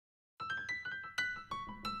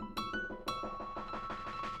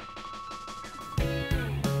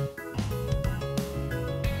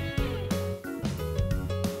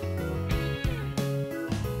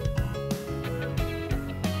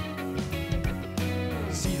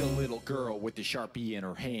girl with the Sharpie in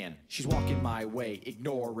her hand. She's walking my way,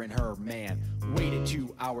 ignoring her man. Waited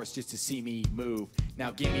 2 hours just to see me move.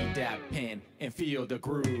 Now give me that pen and feel the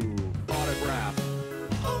groove. Autograph.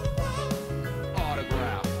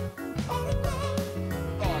 Autograph.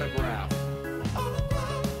 Autograph.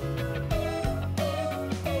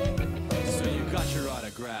 So you got your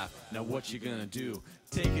autograph. Now what you gonna do?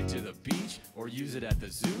 Take it to the beach, or use it at the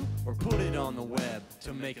zoo, or put it on the web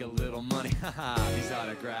to make a little money? Haha, these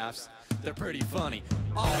autographs, they're pretty funny.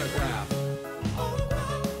 Autograph.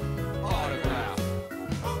 Autograph.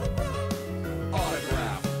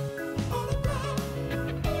 Autograph.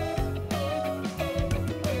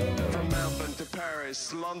 From Melbourne to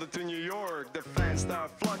Paris, London to New York, the fans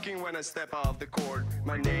start flocking when I step off the court.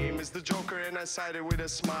 My name is the Joker and I cite it with a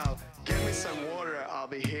smile. Give me some water, I'll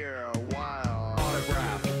be here a while.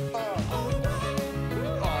 Autograph. Autograph.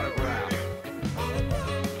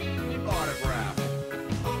 Autograph.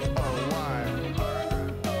 A while.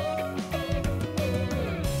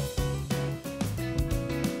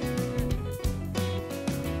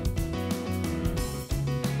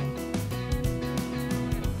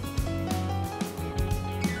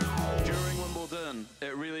 During Wimbledon,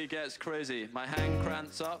 it really gets crazy. My hand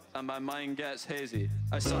cramps up and my mind gets hazy.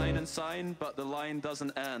 I sign and sign, but the line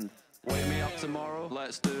doesn't end. Wake me up tomorrow,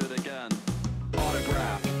 let's do it again.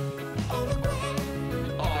 Autograph. Autograph.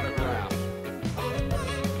 Autograph.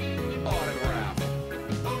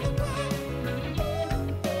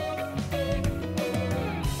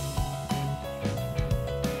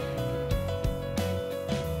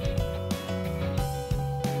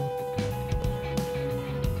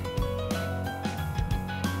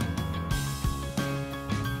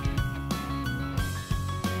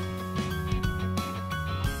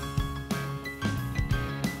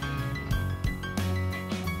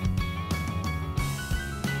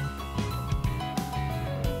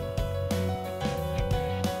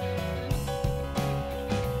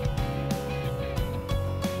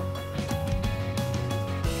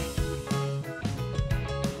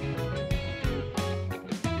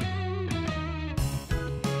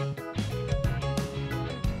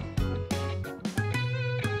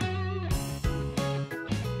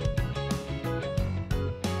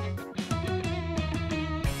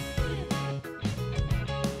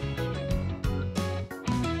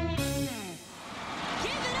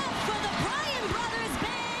 Give it up for the Bryan Brothers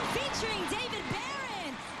Band featuring David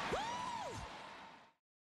Barron. Woo!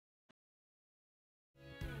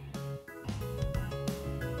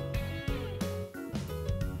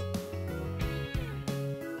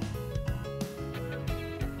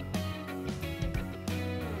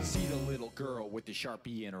 See the little girl with the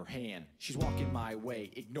Sharpie in her hand. She's walking my way,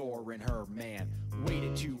 ignoring her man.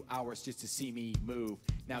 Waited 2 hours just to see me move.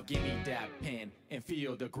 Now give me that pen and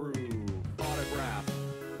feel the groove. Autograph.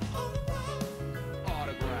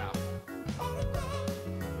 Autograph.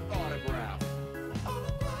 Autograph.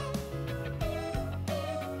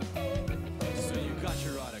 So you got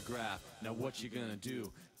your autograph. Now what you gonna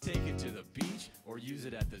do? Take it to the beach, or use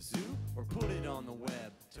it at the zoo, or put it on the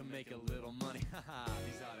web to make a little money? Haha,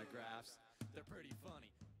 these autographs, they're pretty funny.